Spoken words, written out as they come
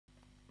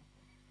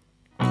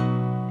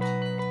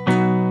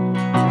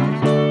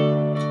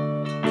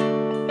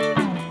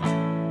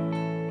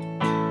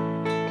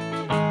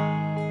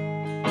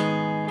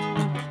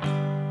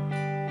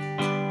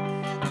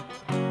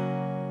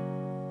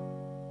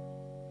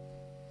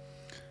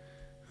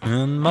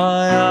in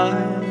my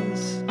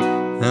eyes,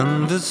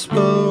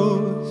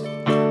 indisposed,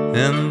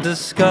 in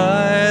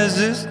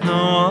disguises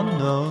no one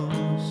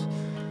knows.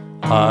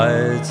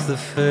 Hides the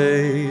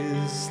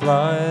face,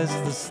 lies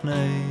the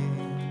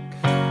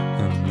snake,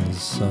 in the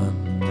sun,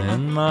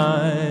 in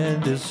my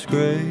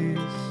disgrace.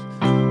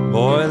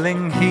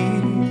 Boiling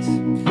heat,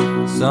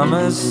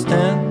 summer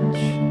stench,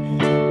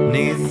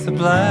 neath the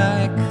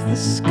black, the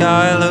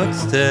sky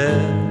looks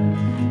dead.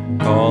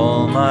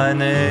 Call my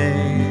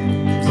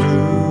name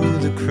through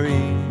the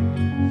cream,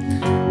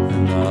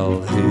 and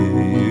I'll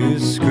hear you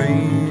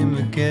scream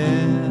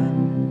again.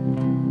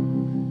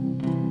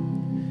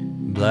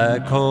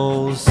 Black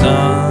hole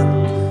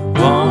sun,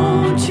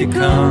 won't you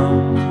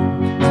come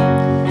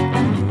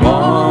and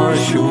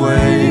wash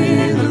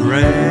away the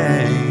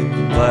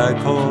rain? Black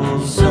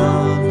hole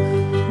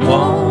sun,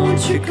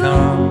 won't you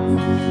come,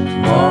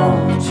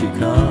 won't you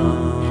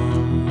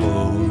come,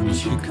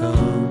 won't you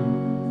come?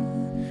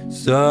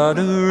 Start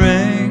a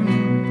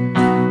ring,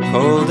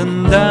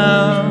 holding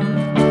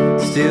down,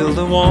 steal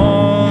the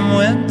warm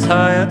when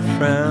tired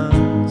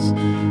friends.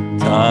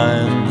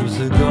 Times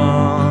are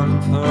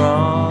gone for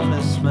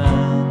honest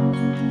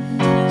men,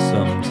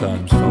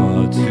 sometimes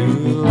far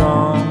too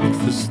long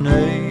for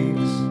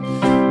snakes.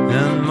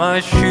 In my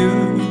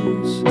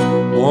shoes,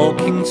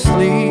 walking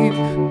sleep,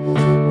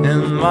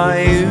 in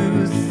my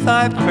youth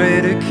I pray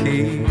to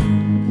keep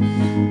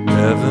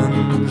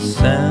heaven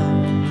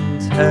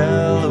sent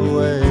hell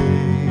away.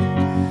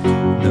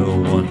 No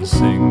one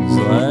sings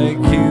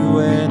like you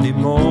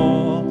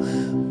anymore.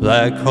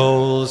 Black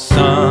hole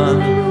sun,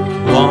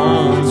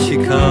 won't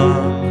you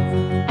come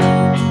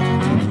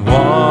and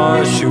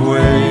wash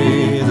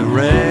away the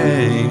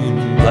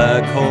rain?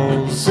 Black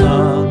hole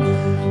sun,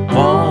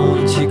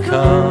 won't you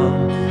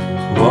come,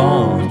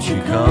 won't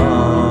you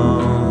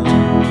come?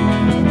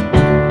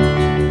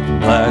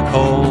 Black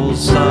hole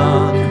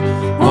sun,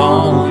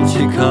 won't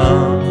you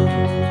come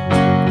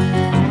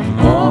and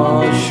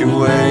wash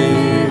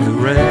away the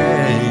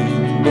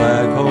rain?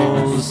 Black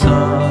hole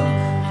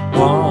sun,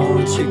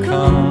 won't you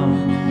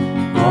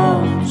come,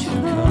 won't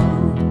you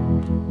come?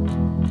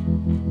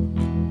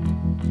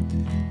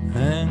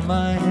 Hang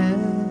my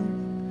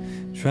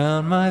head,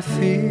 drown my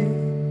fear,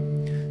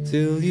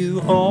 till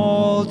you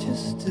all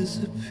just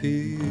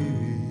disappear.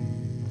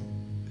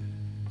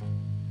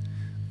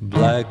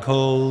 Black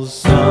hole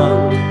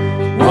sun,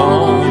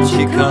 won't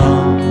you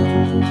come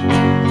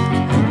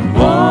and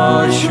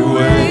wash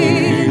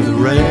away the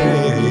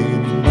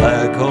rain?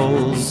 Black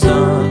hole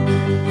sun,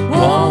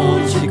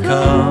 won't you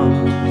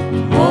come,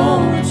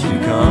 won't you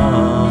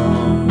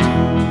come?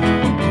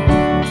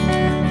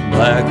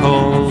 Black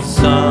hole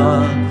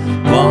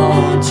sun,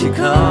 won't you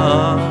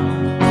come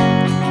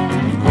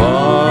and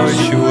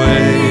wash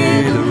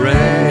away the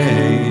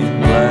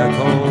rain? Black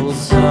hole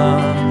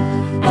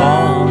sun,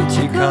 won't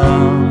you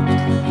come,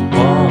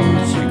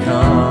 won't you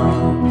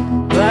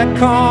come? Black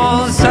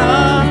hole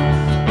sun,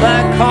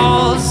 black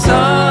hole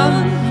sun,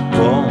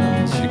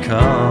 won't you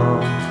come?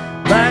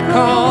 Black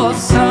hole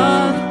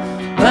sun,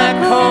 black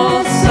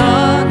hole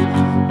sun,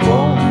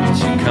 won't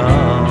you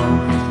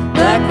come?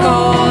 Black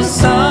hole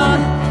sun,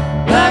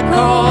 black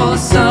hole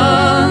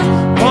sun,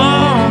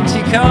 won't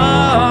you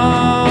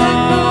come?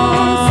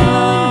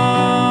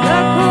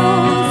 Black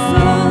hole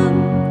sun,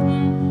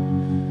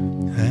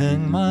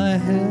 hang my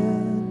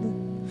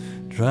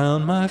head,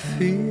 drown my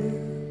fear,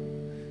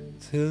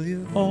 till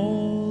you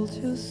all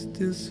just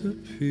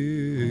disappear.